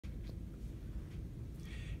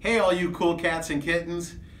Hey, all you cool cats and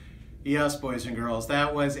kittens. Yes, boys and girls,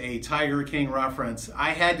 that was a Tiger King reference.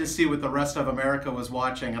 I had to see what the rest of America was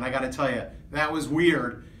watching, and I gotta tell you, that was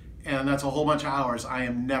weird, and that's a whole bunch of hours I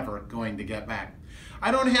am never going to get back. I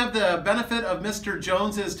don't have the benefit of Mr.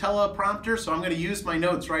 Jones's teleprompter, so I'm gonna use my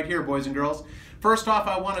notes right here, boys and girls. First off,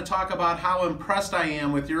 I want to talk about how impressed I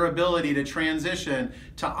am with your ability to transition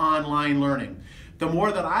to online learning. The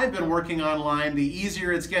more that I've been working online, the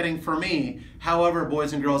easier it's getting for me. However,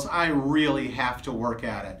 boys and girls, I really have to work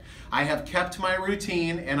at it. I have kept my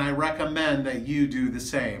routine, and I recommend that you do the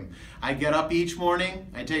same. I get up each morning,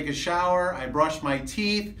 I take a shower, I brush my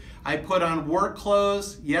teeth, I put on work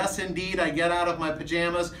clothes. Yes, indeed, I get out of my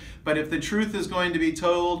pajamas, but if the truth is going to be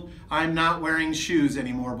told, I'm not wearing shoes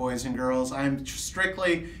anymore, boys and girls. I'm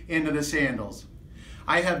strictly into the sandals.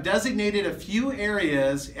 I have designated a few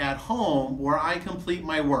areas at home where I complete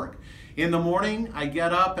my work. In the morning, I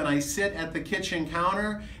get up and I sit at the kitchen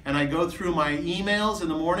counter and I go through my emails in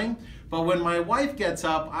the morning. But when my wife gets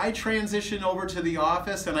up, I transition over to the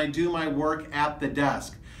office and I do my work at the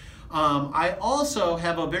desk. I also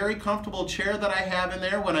have a very comfortable chair that I have in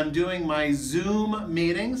there when I'm doing my Zoom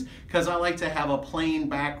meetings because I like to have a plain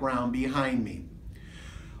background behind me.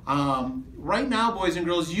 Right now, boys and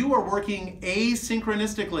girls, you are working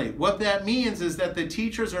asynchronistically. What that means is that the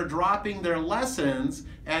teachers are dropping their lessons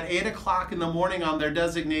at 8 o'clock in the morning on their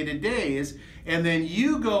designated days, and then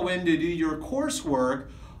you go in to do your coursework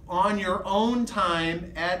on your own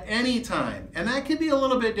time at any time. And that can be a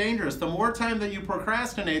little bit dangerous. The more time that you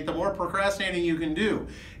procrastinate, the more procrastinating you can do.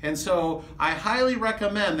 And so I highly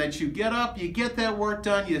recommend that you get up, you get that work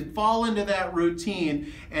done, you fall into that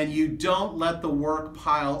routine, and you don't let the work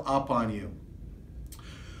pile up on you.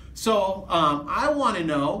 So I want to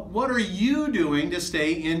know, what are you doing to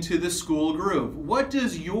stay into the school groove? What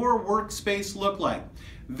does your workspace look like?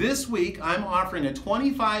 This week, I'm offering a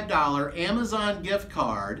 $25 Amazon gift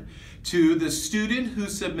card to the student who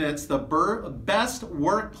submits the best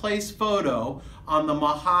workplace photo on the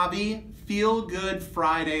Mojave Feel Good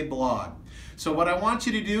Friday blog. So what I want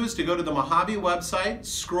you to do is to go to the Mojave website,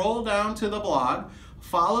 scroll down to the blog,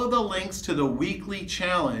 follow the links to the weekly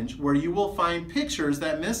challenge where you will find pictures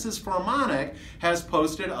that Mrs. Formanek has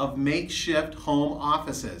posted of makeshift home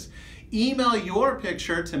offices. Email your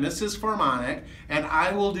picture to Mrs. Formanek and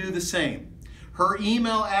I will do the same. Her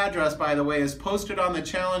email address, by the way, is posted on the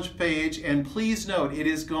challenge page, and please note it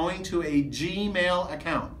is going to a Gmail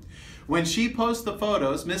account. When she posts the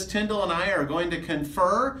photos, Miss Tyndall and I are going to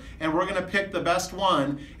confer and we're going to pick the best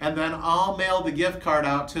one, and then I'll mail the gift card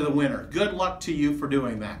out to the winner. Good luck to you for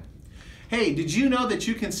doing that. Hey, did you know that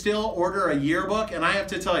you can still order a yearbook? And I have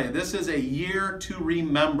to tell you, this is a year to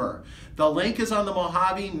remember. The link is on the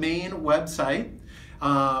Mojave main website.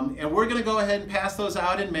 And we're going to go ahead and pass those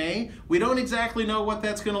out in May. We don't exactly know what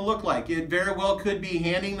that's going to look like. It very well could be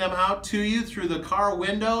handing them out to you through the car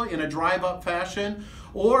window in a drive-up fashion.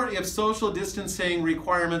 Or if social distancing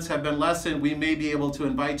requirements have been lessened, we may be able to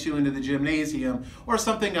invite you into the gymnasium or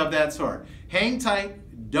something of that sort. Hang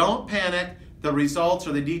tight, don't panic. The results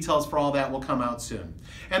or the details for all that will come out soon.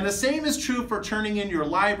 And the same is true for turning in your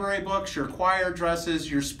library books, your choir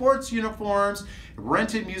dresses, your sports uniforms,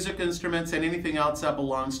 rented music instruments, and anything else that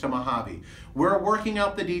belongs to Mojave. We're working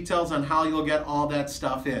out the details on how you'll get all that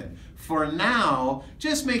stuff in. For now,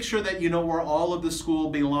 just make sure that you know where all of the school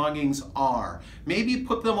belongings are. Maybe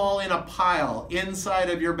put them all in a pile inside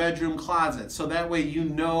of your bedroom closet so that way you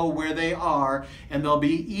know where they are and they'll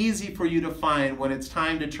be easy for you to find when it's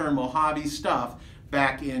time to turn Mojave stuff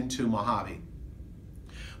back into Mojave.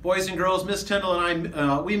 Boys and girls, Miss Tyndall and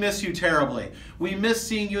I, we miss you terribly. We miss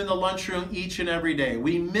seeing you in the lunchroom each and every day.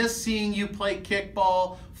 We miss seeing you play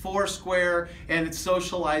kickball, foursquare, and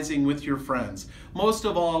socializing with your friends. Most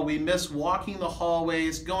of all, we miss walking the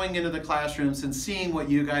hallways, going into the classrooms, and seeing what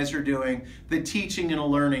you guys are doing, the teaching and the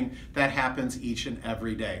learning that happens each and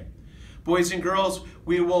every day. Boys and girls,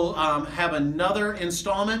 we will have another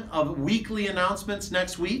installment of weekly announcements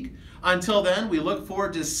next week. Until then, we look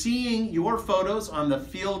forward to seeing your photos on the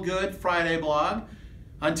Feel Good Friday blog.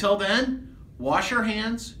 Until then, wash your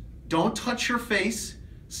hands, don't touch your face,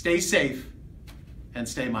 stay safe, and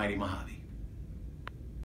stay mighty Mojave.